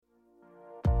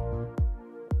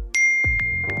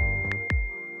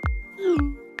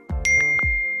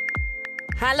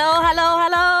Hello.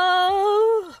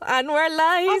 And we're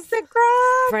live. What's the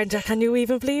crack? Brenda, can you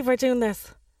even believe we're doing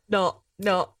this? No.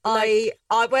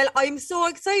 I'm so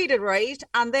excited, right?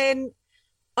 And then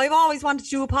I've always wanted to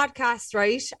do a podcast,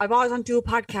 right?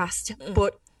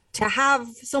 But to have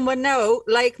someone now,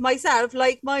 like myself,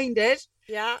 like-minded,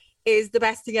 is the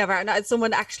best thing ever. And it's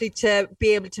someone actually to be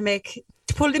able to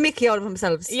pull the Mickey out of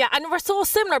themselves. Yeah, and we're so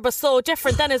similar but so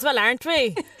different then as well, aren't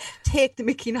we? Take the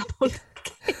Mickey, not pull the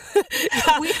Mickey.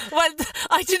 Well,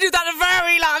 I should do that a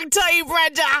very long time,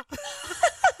 Brenda.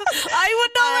 I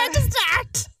would know where to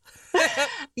start.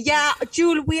 Yeah,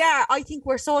 Jewel, I think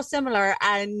we're so similar,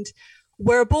 and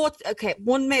we're both,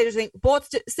 one major thing,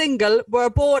 both single, we're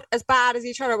both as bad as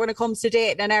each other when it comes to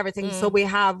dating and everything, so we've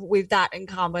that in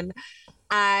common.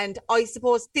 And I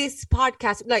suppose this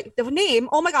podcast, like the name,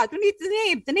 oh my God, we need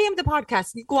the name of the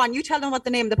podcast. Go on, you tell them what the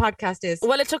name of the podcast is.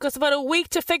 Well, it took us about a week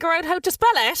to figure out how to spell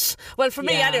it. Well, for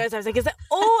me anyways, I was like, is it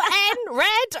O-N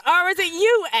red or is it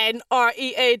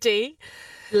U-N-R-E-A-D?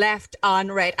 Left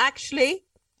on Red. Actually,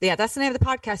 yeah, that's the name of the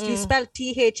podcast. You spelled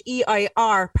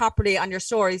T-H-E-I-R properly on your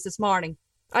stories this morning.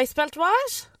 I spelled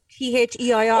what?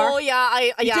 T-H-E-I-R. Oh, yeah.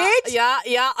 You did?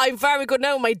 Yeah. I'm very good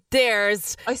now, my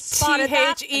dears. I spotted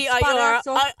T-H-E-I-R.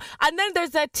 And then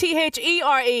there's a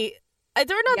T-H-E-R-E. Is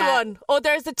there another one? Oh,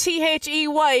 there's a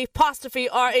T-H-E-Y apostrophe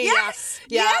R-E. Yes.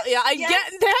 Yeah. I'm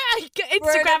getting there.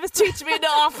 Instagram is teaching me an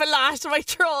awful lot, my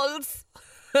trolls.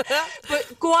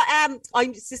 But go on,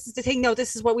 this is the thing now,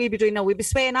 this is what we'll be doing now. We'll be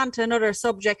swaying on to another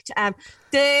subject.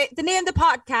 The name of the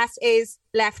podcast is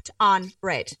Left on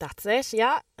Red. That's it,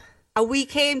 yeah. And we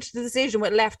came to the decision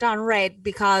with Left on Red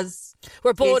because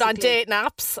we're both on dating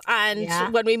apps,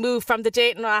 and when we move from the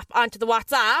dating app onto the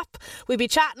WhatsApp, we'd be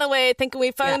chatting away thinking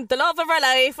we found the love of our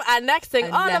life, and next thing,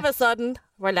 all of a sudden,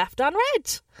 we're left on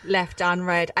red. Left on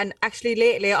red. And actually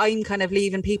lately I'm kind of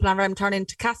leaving people on red. I'm turning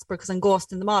into Casper because I'm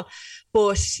ghosting them all.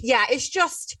 But yeah, it's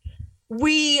just, some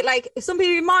people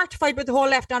be mortified with the whole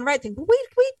left on red thing, but we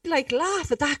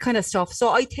laugh at that kind of stuff. So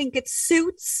I think it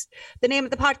suits the name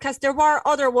of the podcast. There were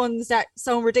other ones that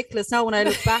sound ridiculous now when I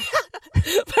look back.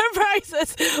 Remember I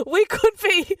said we could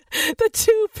be the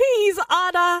two peas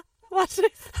on a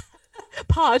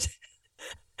pod.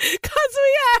 Because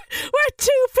we're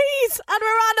two peas and we're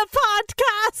on a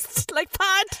podcast. Like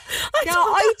pod.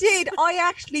 I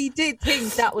actually did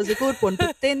think that was a good one,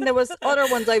 but then there was other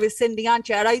ones I was sending on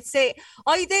to you, and I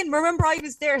remember I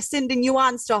was there sending you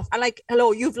on stuff, and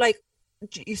hello, you've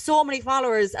so many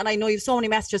followers, and I know you've so many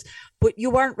messages, but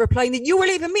you weren't replying. You were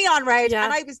leaving me on red,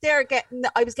 and I was there getting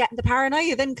the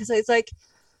paranoia then, because I was like,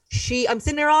 I'm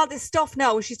sending her all this stuff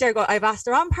now, and she's there going, I've asked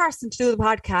the wrong person to do the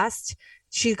podcast.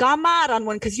 She's gone mad on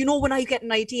one, because when I get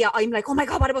an idea, I'm like, oh my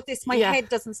God, what about this? My head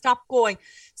doesn't stop going.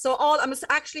 So I must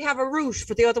actually have a route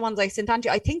for the other ones I sent on to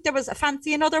you. I think there was a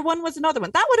Fancy Another One was another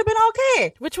one. That would have been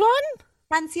okay. Which one?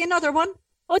 Fancy Another One.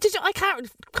 Oh, did you? I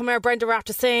can't. Come here, Brenda, we're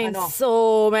after saying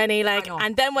so many,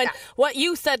 and then when what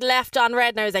you said left on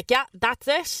red, and I was like, yeah, that's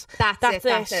it. That's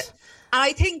it. And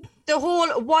I think the whole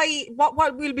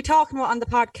what we'll be talking about on the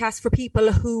podcast for people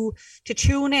who to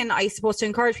tune in, I suppose, to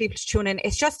encourage people to tune in,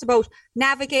 it's just about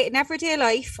navigating everyday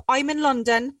life. I'm in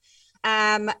London.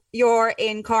 You're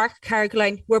in Cork,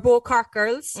 Carrigaline. We're both Cork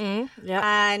girls.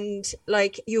 And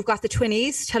you've got the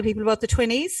twinnies. Tell people about the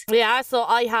twinnies. Yeah, so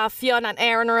I have Fiona and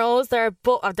Erin Rose. They're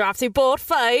obviously both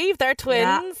 5. They're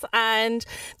twins, and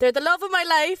they're the love of my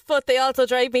life, but they also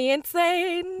drive me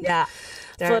insane. Yeah.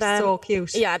 They're so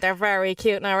cute. Yeah, they're very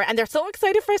cute now. And they're so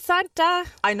excited for Santa.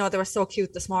 I know, they were so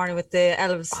cute this morning with the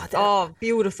elves. Oh,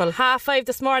 beautiful. 5:30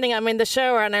 this morning, I'm in the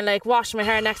shower and I washing my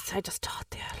hair next. I just thought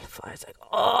the elf. I was like,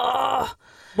 oh.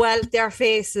 Well, their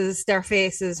faces were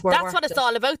That's what it's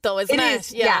all about though, isn't it? It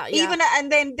is, yeah.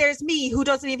 And then there's me, who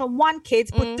doesn't even want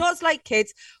kids, but does like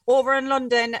kids, over in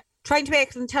London, trying to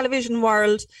make them television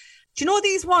world. Do you know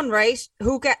these one, right,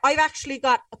 I've actually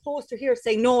got a poster here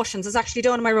saying Notions. It's actually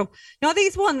down in my room. You know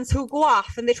these ones who go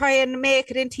off and they try and make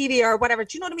it in TV or whatever.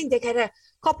 Do you know what I mean? They get a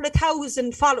couple of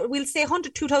thousand followers. We'll say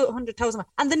 100,000,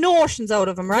 and the Notions out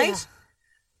of them, right? Yeah.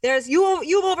 There's you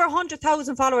have over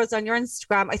 100,000 followers on your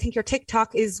Instagram. I think your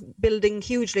TikTok is building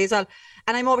hugely as well.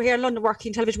 And I'm over here in London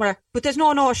working television, but there's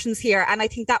no Notions here. And I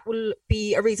think that will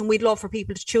be a reason we'd love for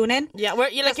people to tune in. Yeah,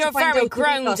 you're very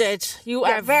grounded. You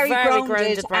are very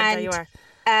grounded, Brenda, you are.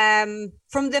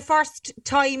 From the first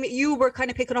time you were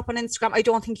kind of picking up on Instagram, I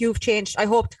don't think you've changed. I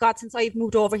hope to God, since I've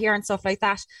moved over here and stuff like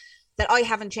that. that I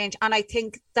haven't changed. And I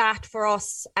think that for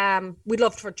us, we'd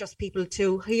love for just people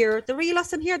to hear the real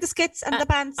us and hear the skits and the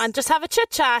bands. And just have a chit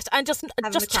chat and just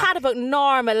chat about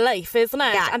normal life, isn't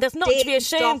it? Yeah, and there's nothing to be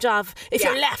ashamed of if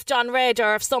you're left on red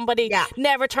or if somebody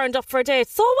never turned up for a date.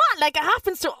 So what? Like, it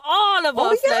happens to all of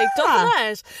us, like, doesn't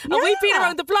it? And we've been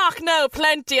around the block now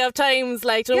plenty of times,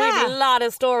 like, so we have a lot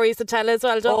of stories to tell as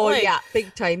well, don't we? Oh, yeah,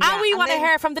 big time. And we want to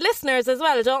hear from the listeners as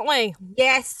well, don't we?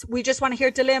 Yes, we just want to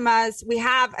hear dilemmas. We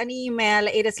have an email.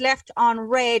 It is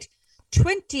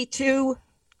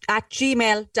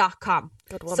leftonred22@gmail.com.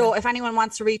 So if anyone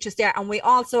wants to reach us there. And we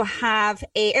also have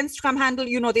a Instagram handle.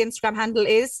 You know the Instagram handle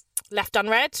is? Left on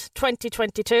Red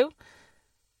 2022.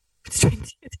 It's 20,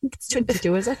 I think it's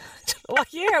 22, is it?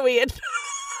 What year are we in?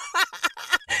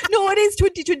 No, it is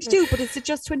 2022, but it's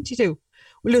just 22.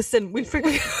 Listen, we'll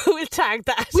tag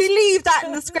that. We'll leave that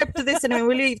in the script of this, and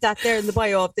we'll leave that there in the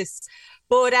bio of this.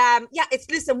 But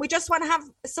listen, we just want to have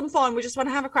some fun. We just want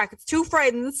to have a crack. It's two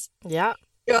friends. Yeah.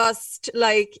 Just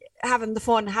like having the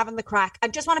fun, having the crack,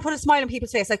 and just want to put a smile on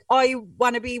people's face. Like, I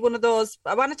want it to be one of those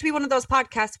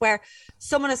podcasts where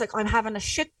someone is like, I'm having a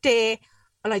shit day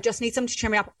and I just need someone to cheer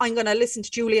me up. I'm going to listen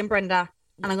to Julie and Brenda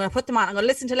and I'm going to put them on. I'm going to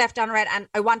listen to Left on Red, and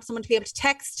I want someone to be able to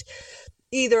text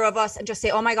either of us and just say,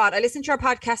 oh my God, I listened to your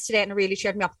podcast today and it really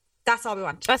cheered me up. That's all we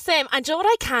want. Same. And you know what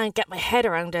I can't get my head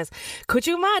around is, could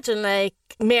you imagine like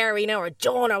Mary now or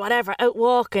Joan or whatever out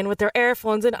walking with their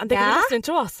earphones in and they could be listening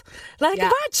to us? Like,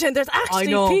 imagine there's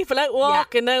actually people out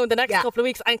walking now in the next couple of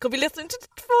weeks and could be listening to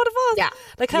both of us. Yeah.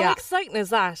 Like, how exciting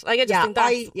is that? Like, I just think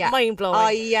that's mind blowing.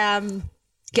 I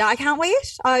can't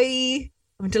wait. I'm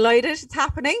delighted it's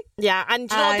happening. Yeah,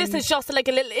 and you know, this is just like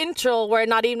a little intro. We're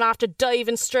not even after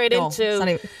diving straight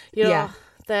into,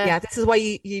 this is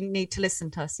why you need to listen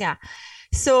to us. Yeah.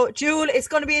 So, Jewel, it's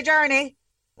going to be a journey.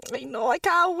 I know, I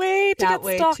can't wait to get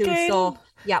stuck in. So,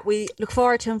 we look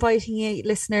forward to inviting you,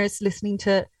 listeners, listening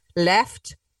to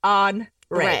Left on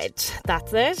Red.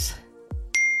 That's it.